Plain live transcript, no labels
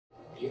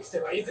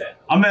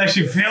I'm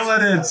actually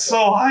feeling it. It's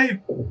so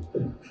hype.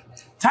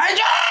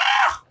 Tiger!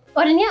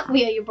 어른이야,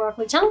 we are your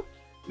broccoli channel.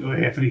 We're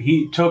here for the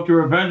heat. Tokyo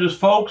Revengers,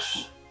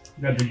 folks.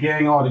 We got the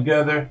gang all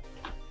together.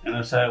 And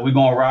I said we're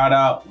gonna ride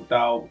out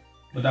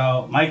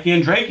without Mikey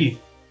and Drakey.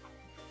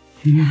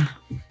 Yeah.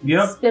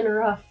 Yep. It's been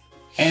rough.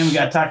 And we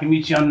got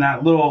Takemichi on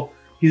that little.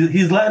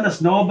 He's letting us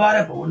know about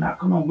it, but we're not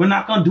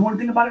gonna do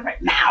anything about it right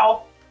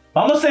now.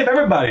 But I'm gonna save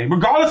everybody,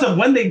 regardless of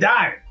when they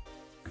die.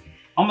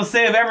 I'm gonna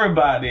save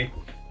everybody.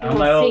 I'm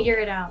gonna figure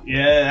it out.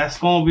 Yeah, that's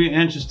gonna be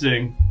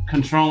interesting.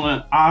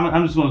 Controlling.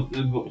 I'm just gonna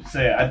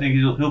say it. I think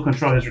he'll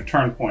control his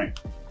return point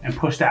and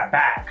push that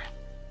back,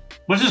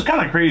 which is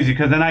kind of crazy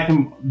because then I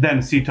can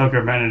then see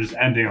Tokyo Revengers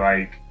ending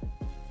like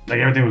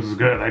everything was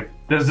good. Like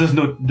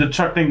the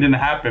truck thing didn't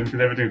happen because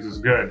everything was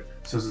just good.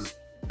 So it's just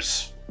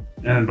psst,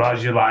 and then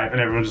Baji alive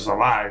and everyone's just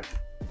alive.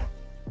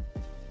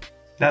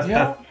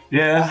 Yeah.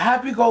 Yeah. A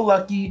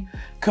happy-go-lucky,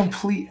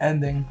 complete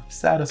ending,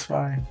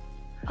 satisfying.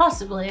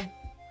 Possibly.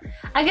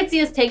 I could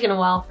see us taking a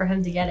while for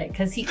him to get it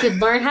because he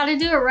could learn how to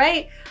do it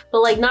right,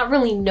 but like not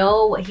really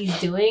know what he's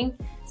doing.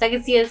 So I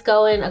could see us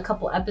going a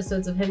couple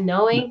episodes of him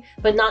knowing,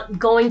 but not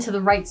going to the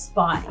right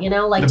spot, you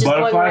know? Like just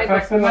going right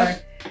before.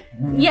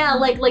 Yeah,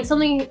 like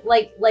something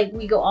like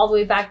we go all the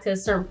way back to a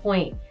certain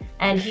point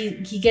and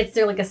he gets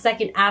there like a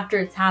second after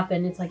it's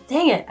happened. It's like,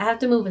 dang it, I have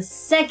to move a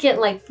second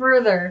like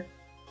further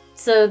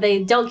so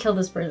they don't kill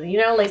this person, you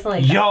know? Like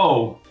something like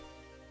yo,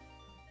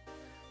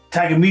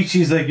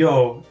 Takemichi's like,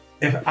 yo,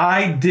 if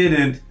I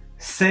didn't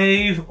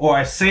save or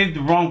I saved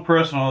the wrong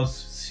person or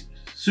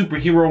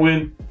superhero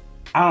win,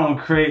 I don't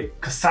create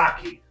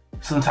Kasaki.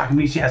 So then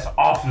Takemichi has to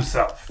off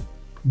himself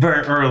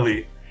very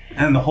early.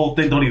 And the whole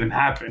thing don't even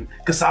happen.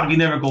 Kasagi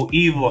never go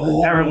evil.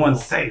 Whoa.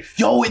 Everyone's safe.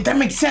 Yo, that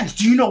makes sense.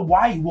 Do you know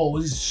why? Whoa,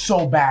 this is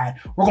so bad.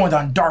 We're going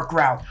down dark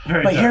route.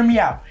 But hear me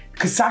out.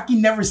 Kasaki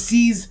never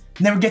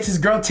gets his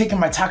girl taken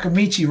by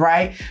Takemichi,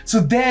 right? So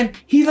then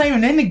he's not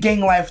even in the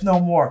gang life no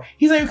more.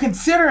 He's not even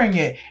considering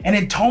it. And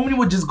then Toman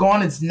would just go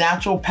on its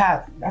natural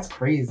path. That's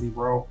crazy,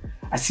 bro.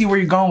 I see where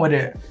you're going with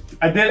it.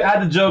 I did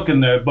add the joke in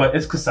there, but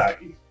it's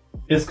Kasagi.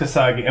 It's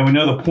Kasagi, and we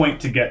know the point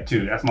to get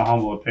to. That's my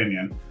humble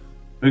opinion.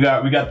 We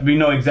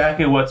know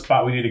exactly what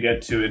spot we need to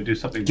get to and do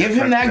something. Give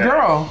him that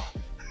girl.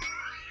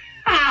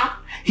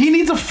 He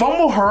needs to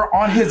fumble her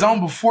on his own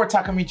before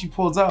Takemichi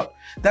pulls up.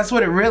 That's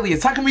what it really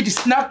is. Takemichi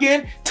snuck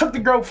in, took the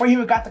girl before he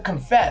even got to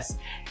confess.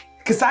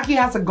 Kasaki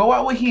has to go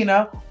out with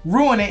Hina,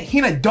 ruin it.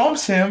 Hina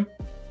dumps him.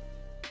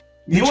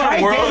 You try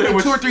dating him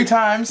 2 or 3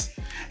 times,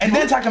 and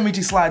then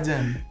Takemichi slides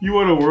in. You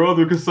want a world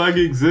where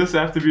Kasagi exists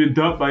after being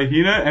dumped by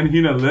Hina and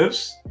Hina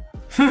lives?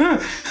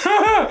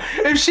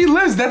 If she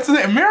lives, that's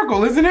a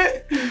miracle, isn't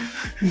it?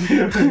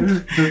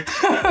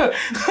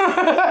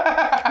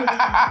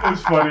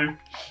 It's funny.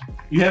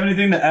 You have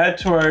anything to add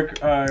to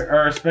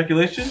our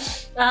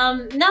speculations?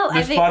 No,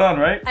 They're spot on,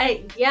 right?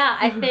 I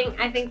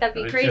think that'd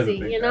be crazy,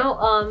 you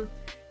know?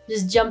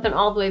 Just jumping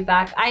all the way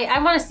back. I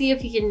want to see if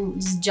he can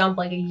just jump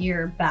like a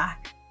year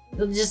back.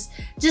 Just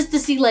to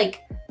see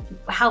like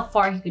how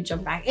far he could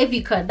jump back, if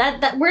he could.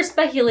 That we're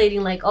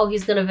speculating like, oh,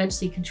 he's gonna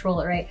eventually control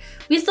it, right?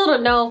 We still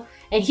don't know,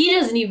 and he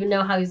doesn't even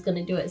know how he's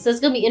gonna do it. So it's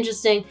gonna be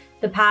interesting,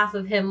 the path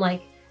of him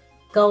like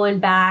going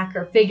back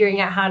or figuring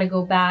out how to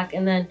go back,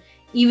 and then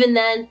even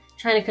then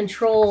trying to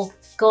control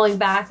going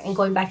back and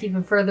going back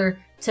even further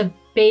to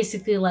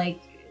basically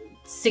like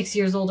 6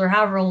 years old or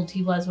however old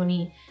he was when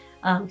he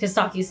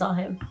Kasaki saw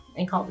him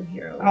and called him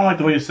hero. I don't like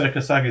the way you said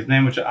Kasaki's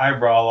name with your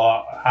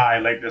eyebrow high,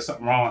 like there's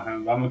something wrong with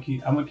him. But I'm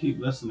gonna keep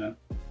listening.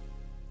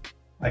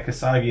 Like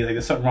Kasagi, like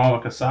there's something wrong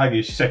with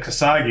Kasagi. She said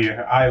Kasagi,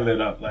 her eye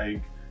lit up.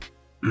 Like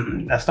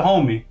that's the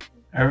homie.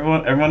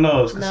 Everyone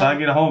knows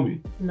Kasagi the homie.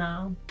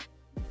 No.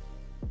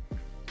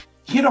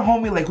 He the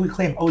homie like we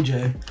claim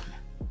OJ.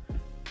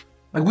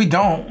 Like we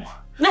don't,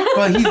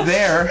 but he's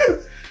there.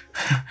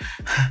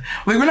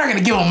 Like we're not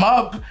gonna give him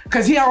up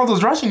because he had all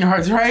those rushing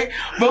yards, right?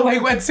 But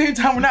like at the same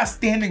time, we're not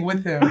standing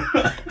with him.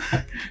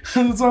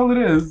 That's all it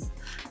is.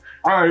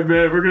 All right,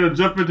 man, we're gonna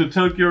jump into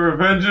Tokyo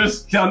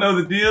Revengers. Y'all know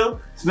the deal.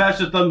 Smash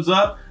the thumbs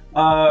up.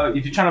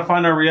 If you're trying to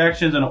find our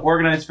reactions in an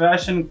organized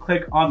fashion,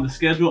 click on the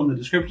schedule in the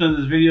description of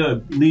this video.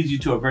 It leads you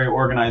to a very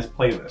organized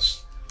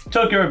playlist.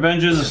 Tokyo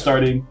Revengers is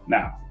starting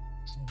now.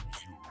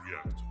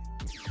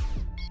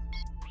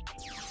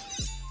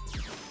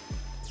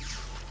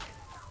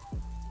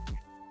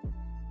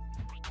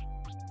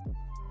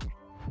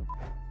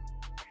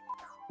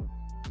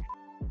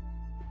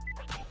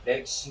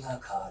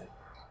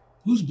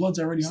 Whose blood's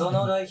already on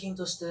him?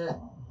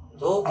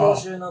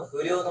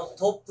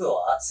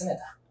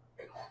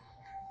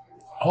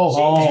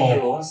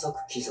 Oh,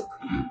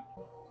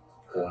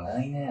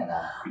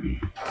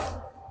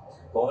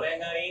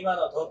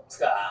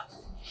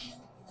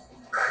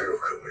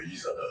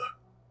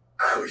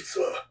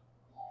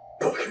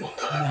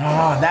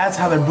 that's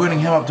how they're booting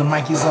him up to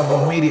Mikey's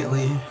level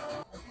immediately.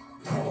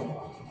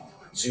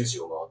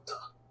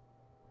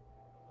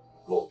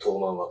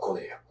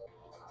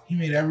 He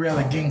made every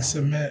other gang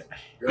submit.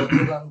 Now the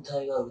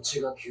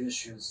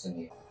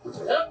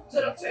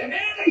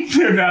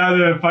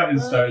fighting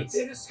starts.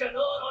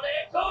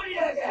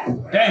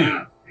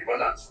 Damn.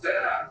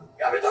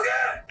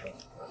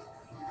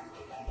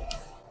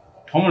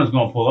 Toman is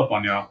gonna pull up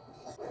on y'all.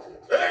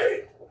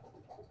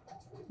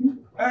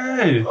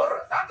 Hey.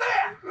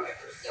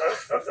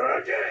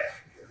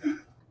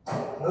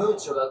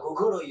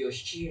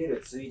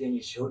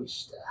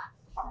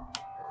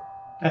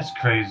 That's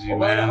crazy,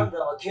 man.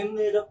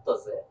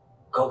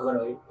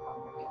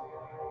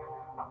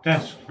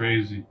 That's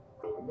crazy.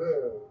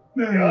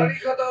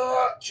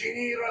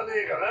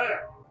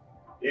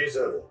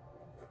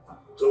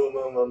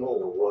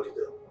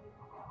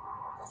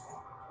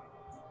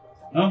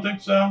 I don't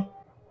think so.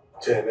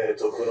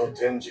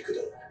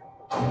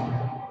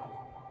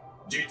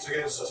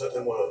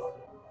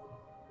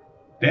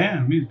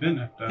 Damn, he's been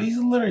at that. He's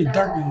literally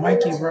dark as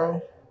Mikey,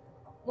 bro.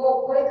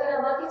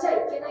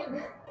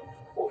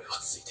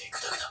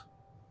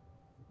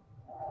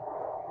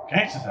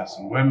 Gangsters have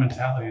some weird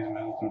mentalities,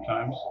 man,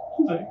 sometimes.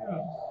 Like,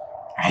 yeah.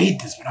 I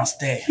hate this, but I'll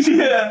stay.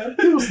 Yeah.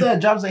 People stay at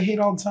jobs they hate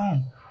all the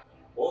time.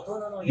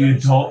 The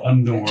adult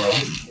underworld.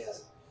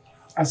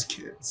 As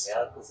kids.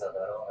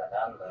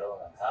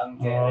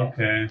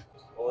 Okay.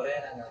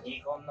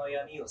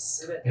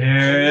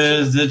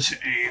 Here's the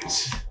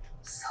change.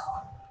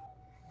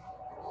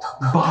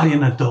 Body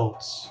and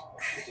adults.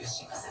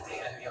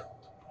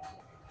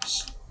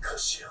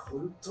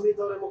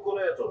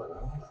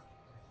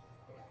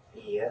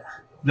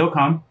 They'll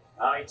come.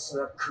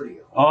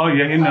 Oh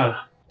yeah, he knows.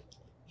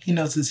 He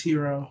knows his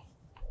hero.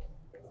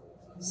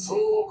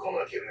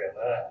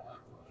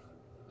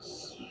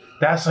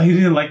 That's why he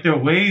didn't like their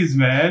ways,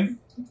 man.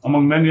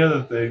 Among many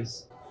other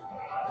things.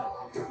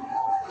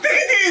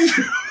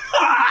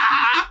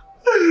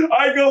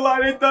 I ain't gonna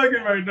lie, they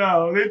thugging right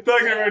now. They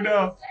thugging right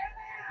now.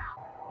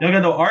 Y'all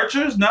got no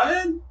archers?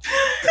 Nothing?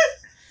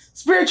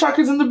 Spirit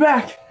Chalker's in the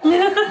back.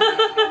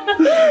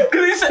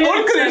 Cause he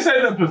said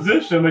in a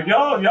position, like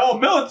y'all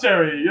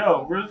military,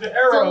 yo, where's your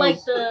arrows? So like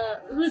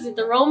who is it,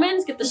 the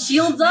Romans? Get the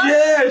shields up?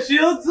 Yeah,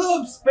 shields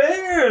up,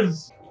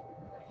 spares.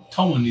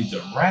 Toman needs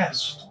a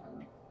rest.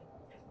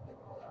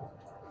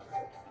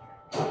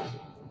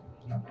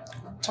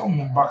 Toman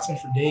been boxing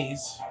for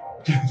days.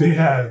 They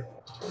have.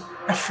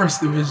 At first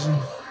division.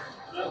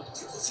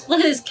 Look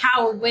at this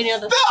coward waiting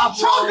at the Stop top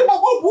talking row.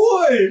 about my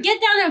boy! Get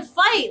down and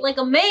fight like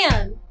a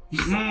man.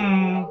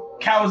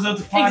 Cowards up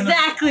to find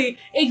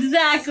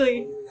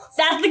Exactly.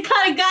 That's the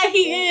kind of guy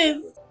he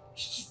is.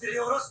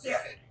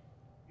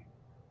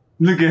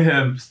 Look at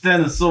him,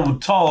 standing so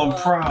tall and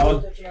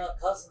proud.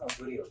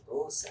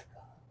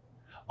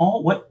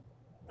 Oh, what?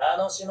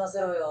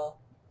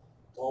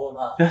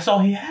 That's all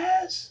he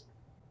has?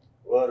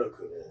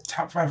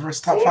 Top 5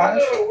 versus top 5?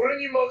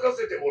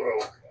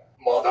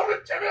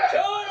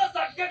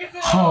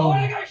 Oh.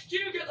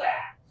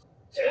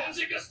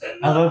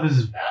 I love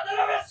his...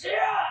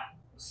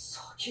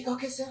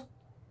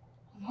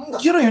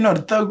 You don't even know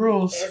the thug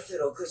rules.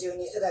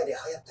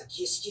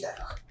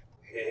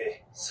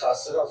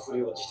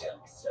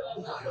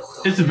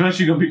 It's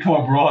eventually gonna become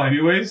a brawl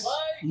anyways.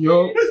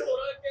 Yo.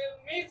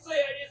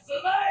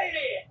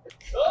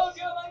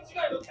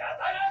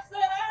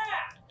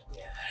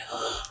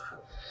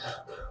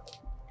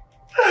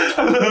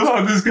 I love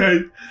how this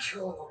guy...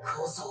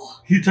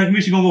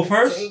 Takemichi gonna go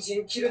first?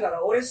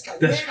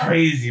 That's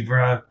crazy,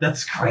 bro.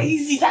 That's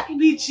crazy,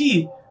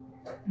 Takemichi.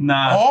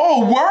 Nah.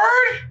 Oh,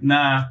 word?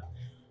 Nah.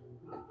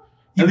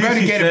 You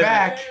better get it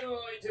back.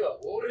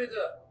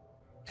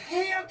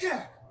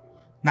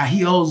 Nah,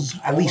 he owes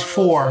at least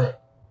 4.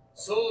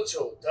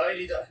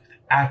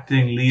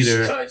 Acting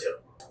leader.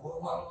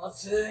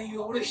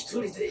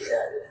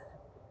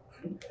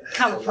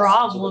 Got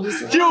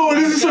problems. Yo,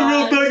 this is some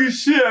real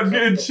thuggish shit. I'm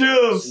getting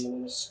chills.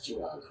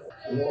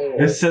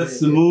 It sets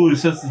the mood, it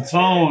sets the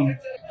tone.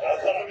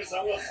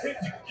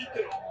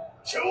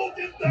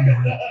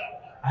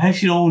 I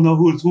actually don't know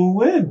who's gonna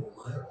win.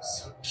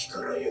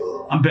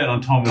 I'm betting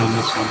on Toman on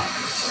this one.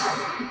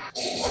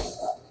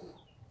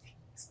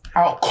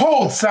 Out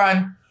cold,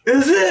 son.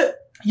 Is it?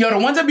 Yo, the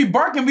ones that be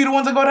barking be the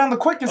ones that go down the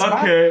quickest.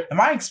 Okay. In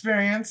my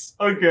experience.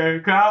 Okay,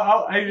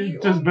 cause I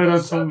just bet on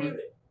Toman.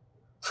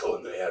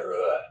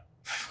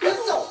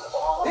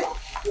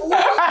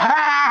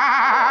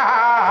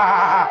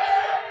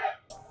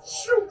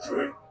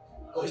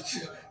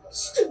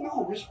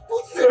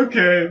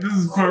 Okay, this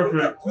is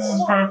perfect. This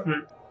is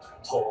perfect.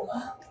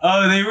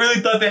 Oh, they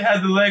really thought they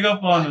had the leg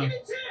up on him.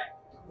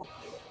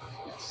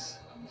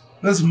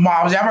 This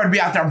moms, y'all better be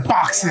out there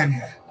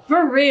boxing.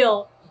 For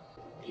real.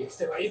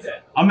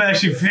 I'm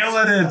actually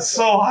feeling it. It's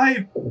so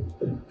hype.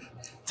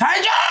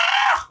 Tiger!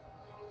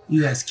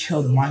 You guys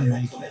killed my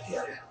Mikey.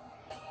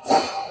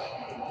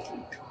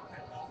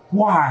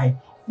 Why?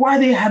 Why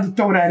they had to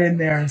throw that in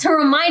there? To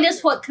remind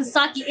us what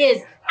Kasaki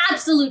is.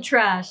 Absolute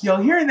trash. Yo,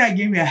 hearing that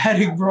gave me a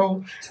headache,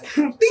 bro.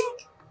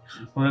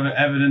 Whatever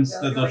evidence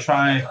that they'll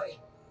try.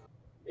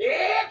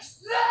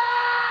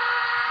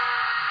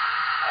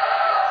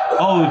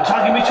 Oh,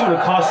 Takemichi would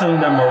have cost them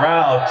their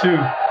morale too.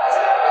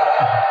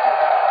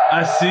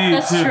 I see.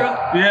 That's too. true.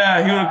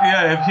 Yeah, he would.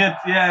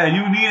 Yeah,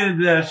 you needed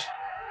that.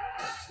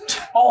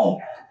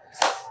 Oh,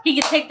 He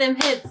could take them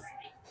hits.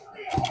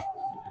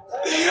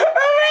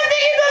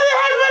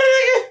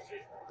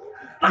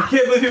 I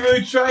can't believe he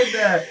really tried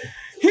that.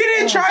 He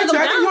didn't try to.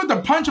 I think he wanted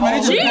to punch him and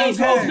he just Jesus,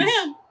 pulled his man.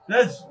 head.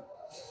 That's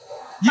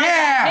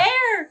Yeah.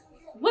 Hair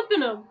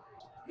whipping him.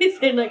 He's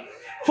saying like,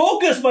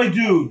 focus, my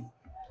dude.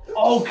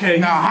 Okay.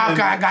 No,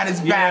 Hawkeye got his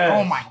back. Yeah.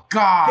 Oh my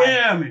God.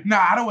 Damn it.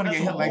 Nah, I don't want to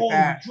get hit like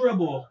that.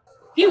 Dribble.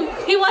 he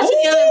watching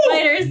the other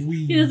fighters.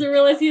 He doesn't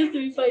realize he has to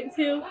be fighting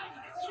too.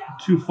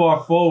 Too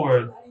far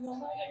forward.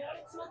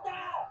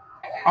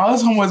 Oh,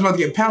 this homeboy's about to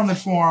get pounded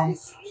for him.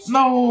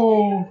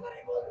 No.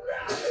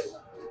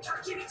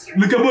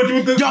 Look how much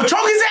with this. Yo,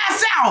 choke his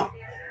ass out.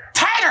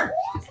 Tighter.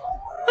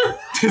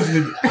 This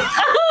nigga.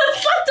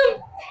 Slapped him.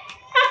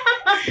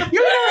 You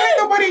never hit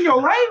nobody in your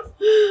life?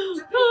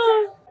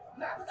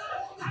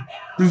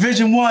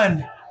 Division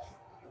 1.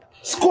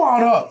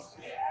 Squad up.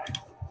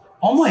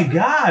 Oh my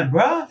God,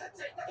 bruh.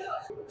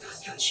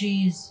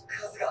 Jeez.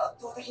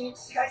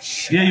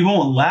 Yeah, you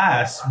won't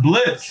last.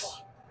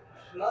 Blitz.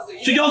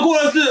 So y'all go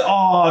after.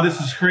 Oh, this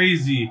is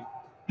crazy.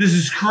 This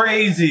is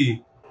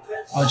crazy.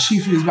 Oh,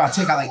 Chief is about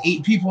to take out like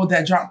 8 people with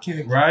that drop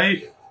kick.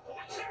 Right?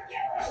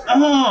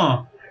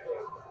 Look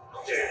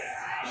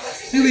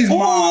at these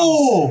mobs.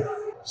 Oh!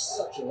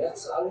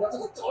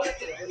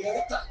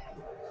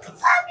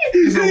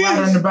 There's a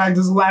ladder in the back.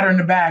 There's a ladder in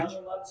the back.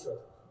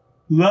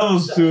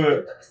 Levels to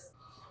it.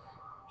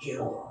 Yeah.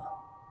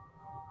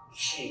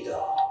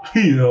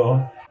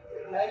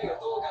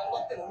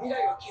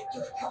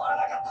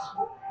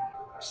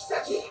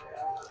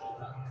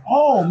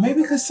 Oh,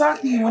 maybe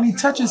Kasaki, when he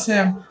touches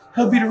him,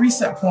 he'll be the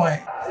reset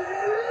point.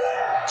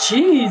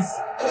 Jeez.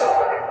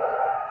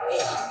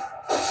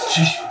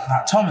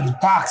 Nah, Toman's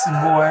boxing,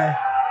 boy.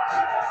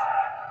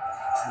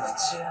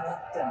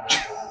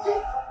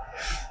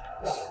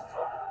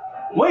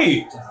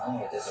 Wait.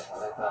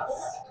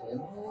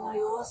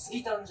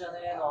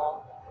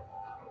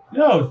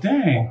 Yo,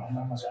 dang.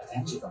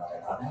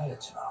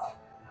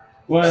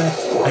 What? I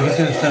guess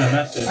it's sent a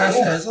message. I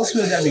said, it's supposed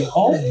to be that big.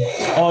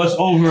 Oh, it's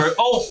over.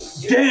 Oh,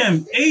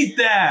 damn. Ate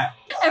that.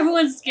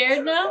 Everyone's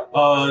scared now?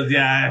 Oh,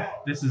 yeah.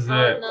 This is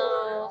it.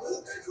 Oh,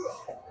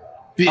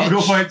 Bitch. I'll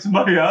go fight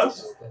somebody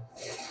else.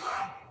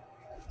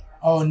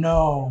 Oh,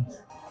 no.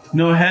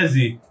 No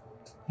hezzy.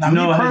 Now,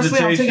 No me personally,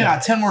 I'm hesitation. taking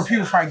out 10 more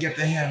people before I get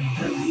to him.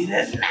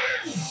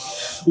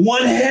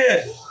 One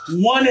hit.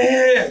 One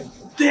hit.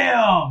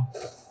 Damn.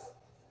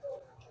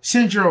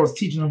 Shinjiro is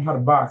teaching him how to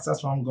box.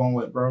 That's what I'm going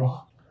with,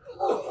 bro.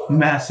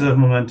 Massive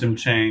momentum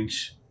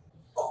change.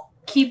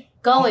 keep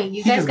going.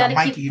 You He guys just gotta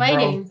got keep Mikey'd,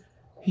 fighting. bro.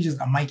 He just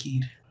got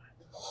Mikey'd.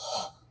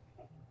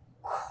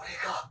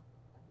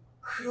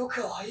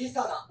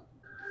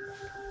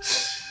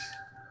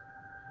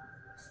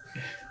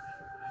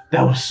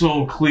 That was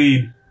so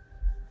clean.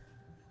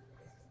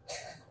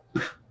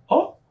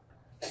 Oh.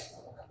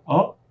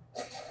 Oh.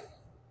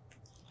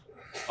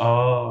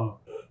 Oh.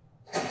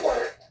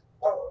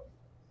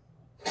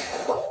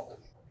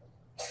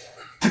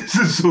 This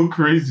is so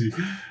crazy.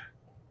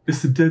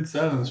 It's the dead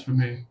silence for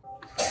me.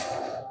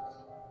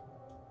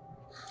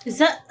 Is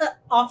that an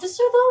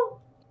officer though?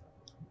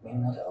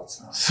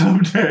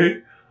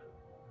 Someday.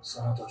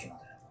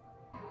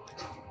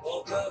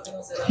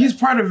 He's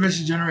part of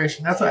Vicious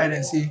Generation. That's what I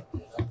didn't see.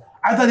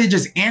 I thought they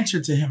just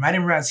answered to him. I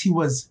didn't realize he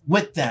was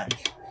with them.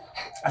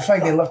 I feel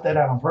like they left that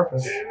out on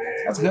purpose.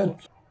 That's good.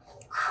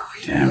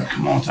 Damn,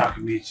 come on,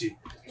 Takamichi.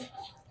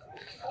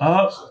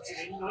 Up.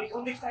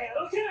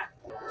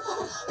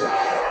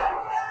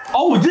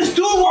 Oh, this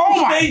dude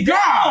won't stay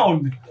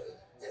down.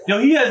 Yo,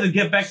 he has to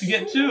get back to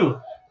get two.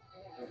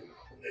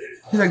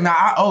 He's like, nah,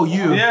 I owe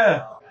you.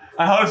 Yeah.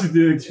 I honestly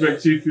didn't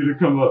expect Chifu to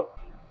come up.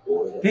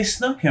 They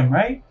snuck him,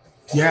 right?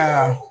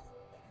 Yeah.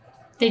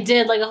 They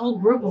did, like a whole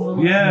group of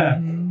them. Yeah.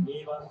 Mm-hmm.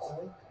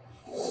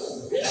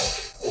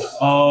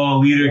 Oh,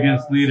 leader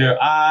against leader.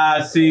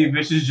 Ah, see,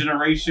 Vicious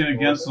Generation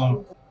against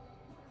them.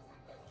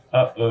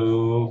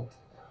 Uh-oh.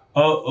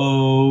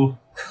 Uh-oh.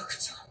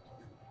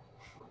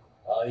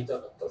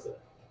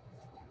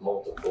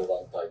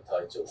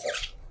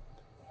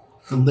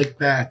 The lick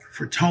back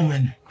for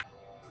Toman.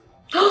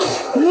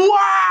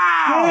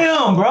 Wow!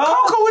 Damn, bro.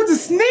 Coco with the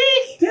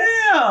sneak?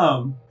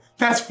 Damn.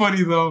 That's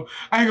funny though.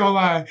 I ain't gonna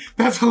lie.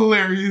 That's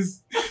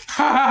hilarious. The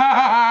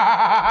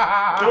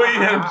way you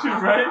hit him too,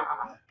 right?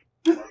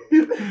 No,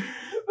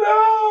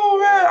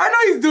 man. I know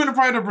he's doing it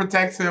probably to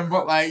protect him,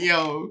 but like,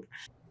 yo.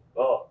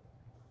 Oh.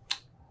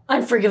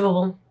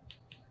 Unforgivable.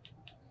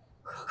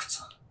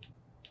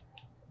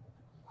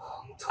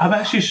 I'm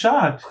actually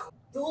shocked.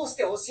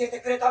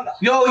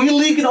 Yo, you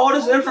leaking all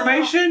this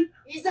information?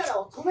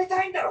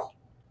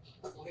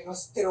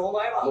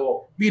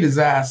 Beat his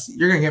ass.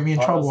 You're gonna get me in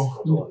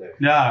trouble.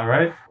 Yeah,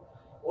 right?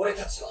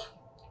 He's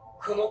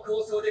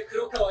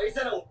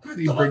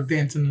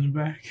breakdancing in the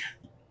back.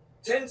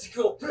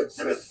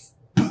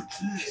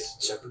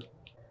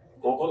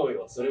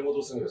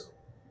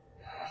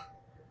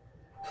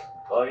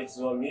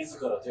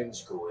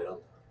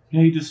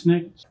 Yeah, he just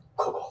snicked.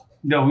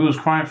 Yo, we was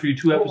crying for you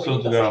 2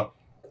 episodes ago.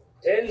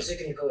 This is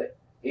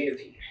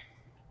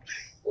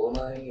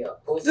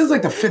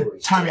like the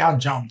 5th time y'all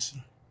jumped.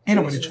 Ain't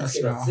nobody trust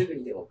y'all.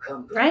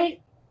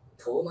 Right?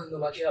 Oh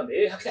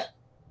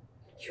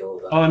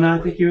no, I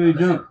think you really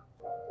jumped.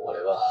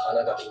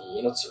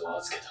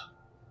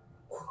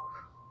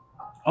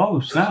 Oh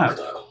snap.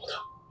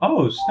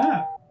 Oh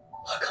snap.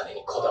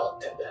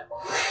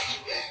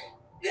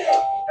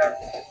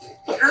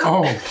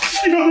 Oh,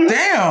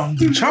 damn,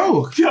 the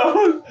choke.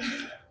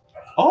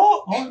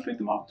 Oh, I picked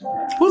him up.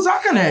 Who's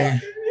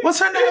Akane? What's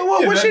her name?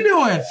 What's she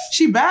doing?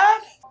 She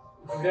bad?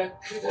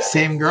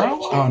 Same girl?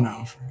 Oh no.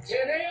 I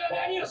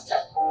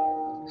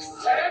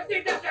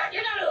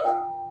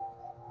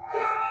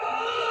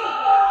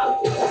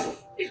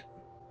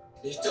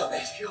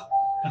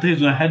think he's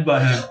gonna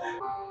headbutt him.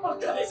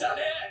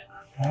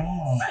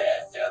 Oh.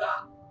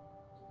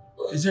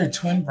 Is there a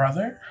twin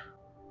brother?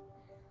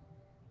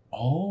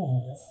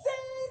 Oh.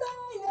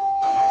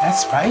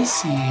 That's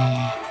spicy.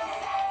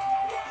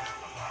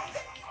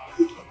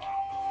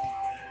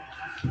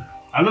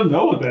 I don't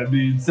know what that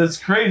means. That's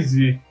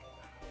crazy.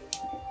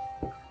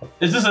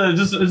 It's just an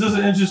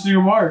interesting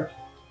remark.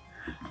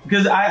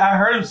 Because I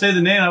heard him say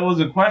the name, I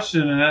wasn't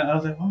questioning it. I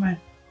was like, oh man,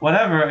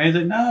 whatever. And he's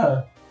like,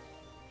 nah. I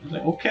was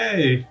like,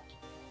 okay.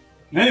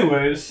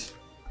 Anyways,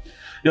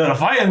 yo, the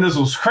fight in this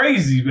was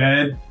crazy,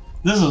 man.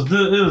 This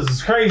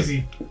was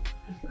crazy.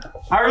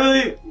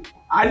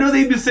 I know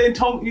they've been saying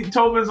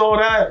Toman's all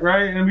that,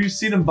 right? And we've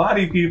seen them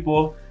body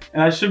people,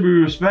 and I should be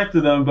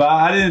respecting them, but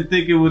I didn't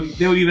think they would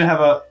even have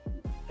an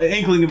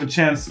inkling of a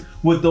chance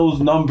with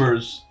those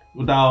numbers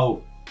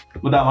without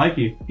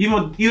Mikey.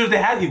 Even if they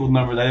had equal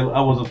numbers,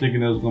 I wasn't thinking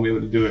they was gonna be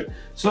able to do it.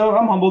 So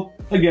I'm humbled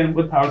again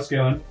with power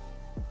scaling.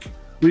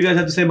 What do you guys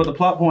have to say about the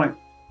plot point?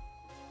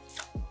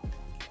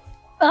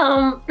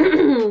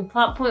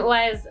 Plot point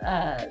wise,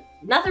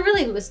 nothing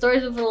really. The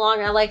story's moving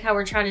along. I like how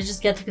we're trying to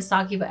just get to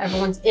Kisaki, but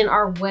everyone's in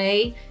our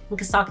way, and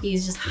Kisaki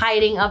is just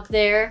hiding up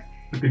there.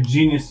 Like a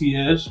genius he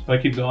is,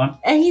 but keep going.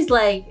 And he's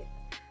like,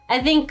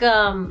 I think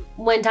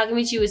when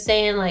Takemichi was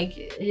saying like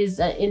his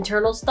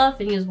internal stuff,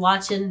 and he was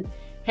watching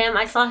him,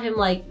 I saw him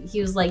like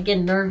he was like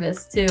getting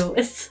nervous too.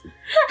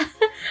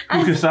 Kisagi? Yeah,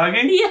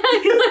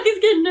 Kisaki's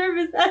getting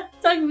nervous as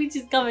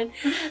Takemichi's coming.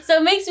 So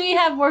it makes me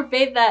have more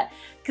faith that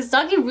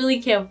Kisaki really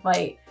can't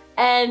fight.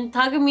 And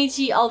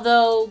Takemichi,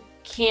 although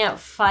can't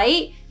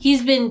fight,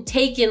 he's been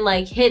taking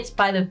like hits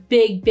by the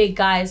big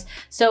guys.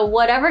 So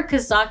whatever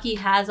Kisaki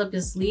has up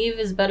his sleeve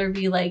is better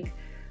be like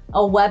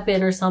a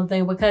weapon or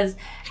something, because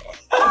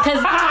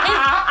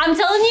I'm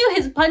telling you,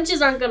 his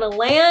punches aren't gonna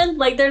land.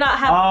 Like they're not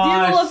having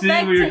zero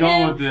effect to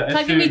him.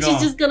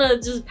 Takemichi's just gonna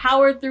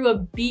power through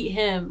and beat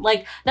him.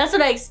 Like that's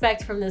what I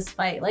expect from this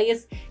fight. Like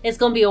it's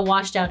gonna be a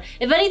washdown.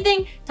 If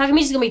anything,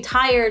 Takemichi's gonna be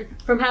tired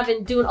from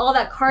doing all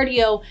that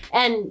cardio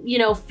and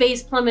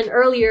face plumbing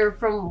earlier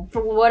from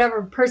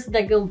whatever person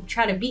that go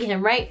try to beat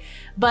him, right?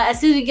 But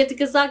as soon as we get to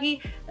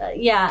Kisaki,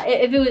 yeah,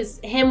 if it was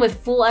him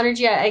with full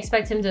energy, I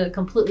expect him to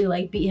completely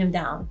like beat him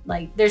down.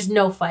 Like there's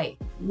no fight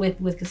with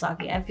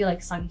Kisaki. I feel like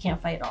Kisaki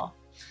can't fight at all.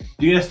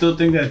 Do you guys still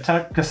think that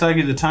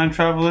Kisaki is a time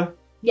traveler?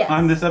 Yes.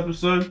 On this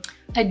episode?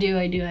 I do.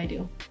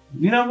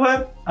 You know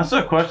what? I saw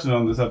a question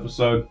on this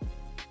episode.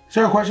 Is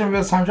there a question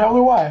about time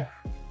traveler? Why?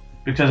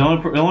 Because the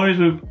only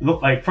reason we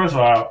look like, first of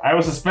all, I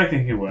was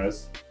suspecting he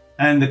was.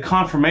 And the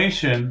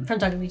confirmation from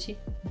Takemichi.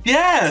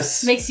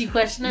 Yes. Makes you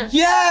question it.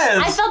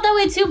 Yes. I felt that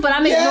way too, but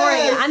I'm ignoring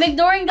it. I'm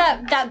ignoring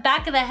that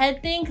back of the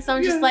head thing because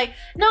I'm just like,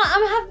 no,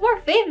 I'm gonna have more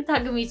faith in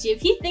Takemichi.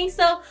 If he thinks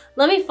so,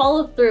 let me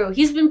follow through.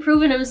 He's been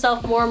proving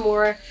himself more and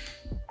more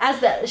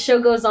as the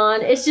show goes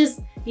on. It's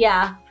just,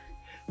 yeah.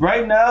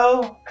 Right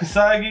now,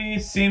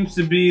 Kisagi seems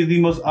to be the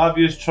most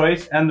obvious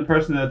choice and the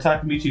person that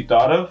Takemichi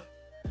thought of.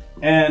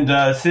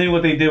 And seeing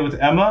what they did with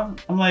Emma,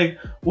 I'm like,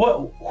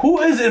 what?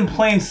 Who is in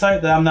plain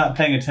sight that I'm not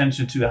paying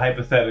attention to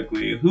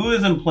hypothetically? Who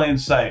is in plain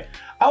sight?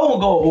 I won't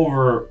go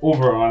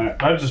over on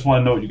it. I just want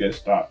to know what you guys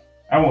thought.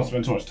 I won't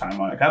spend too much time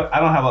on it. I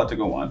don't have a lot to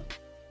go on,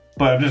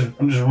 but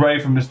I'm just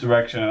ready for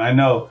misdirection. And I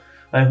know,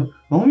 like, the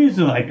only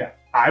reason like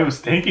I was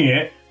thinking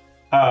it,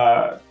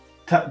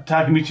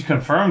 Takemichi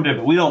confirmed it,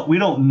 but we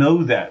don't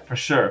know that for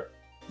sure.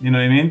 You know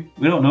what I mean?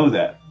 We don't know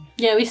that.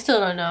 Yeah, we still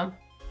don't know.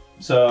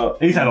 So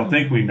at least I don't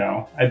think we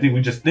know. I think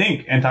we just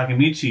think, and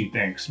Takemichi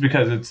thinks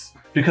because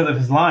of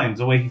his lines,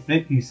 the way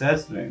he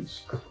says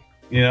things.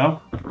 You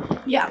know?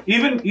 Yeah.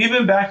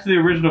 Even back to the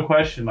original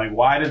question, like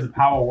why does the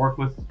power work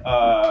with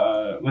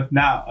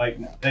now? Like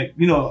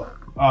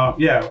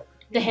yeah.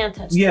 The hand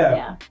touch.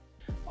 Yeah.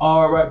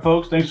 All right,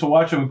 folks. Thanks for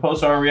watching. We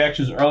post our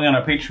reactions early on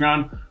our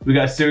Patreon. We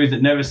got series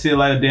that never see the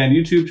light of day on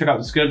YouTube. Check out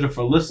the schedule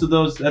for a list of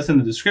those. That's in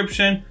the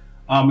description.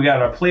 We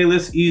got our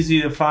playlist,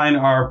 we have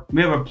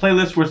a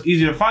playlist where it's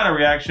easy to find our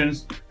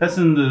reactions. That's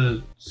in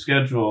the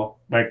schedule.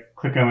 Like,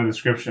 click on the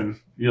description.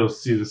 You'll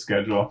see the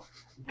schedule.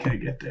 Gonna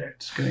get there.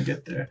 Just gonna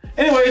get there.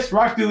 Anyways,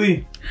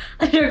 YaBoyRockLee.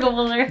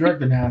 You're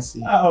the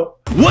nasty. Oh.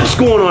 What's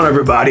going on,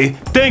 everybody?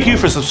 Thank you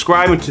for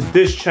subscribing to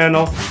this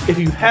channel. If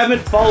you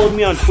haven't followed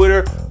me on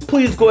Twitter,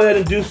 please go ahead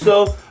and do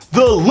so.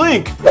 The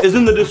link is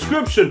in the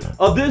description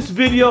of this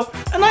video,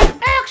 and I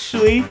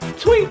actually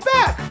tweet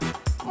back.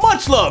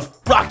 Much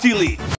love, YaBoyRockLee.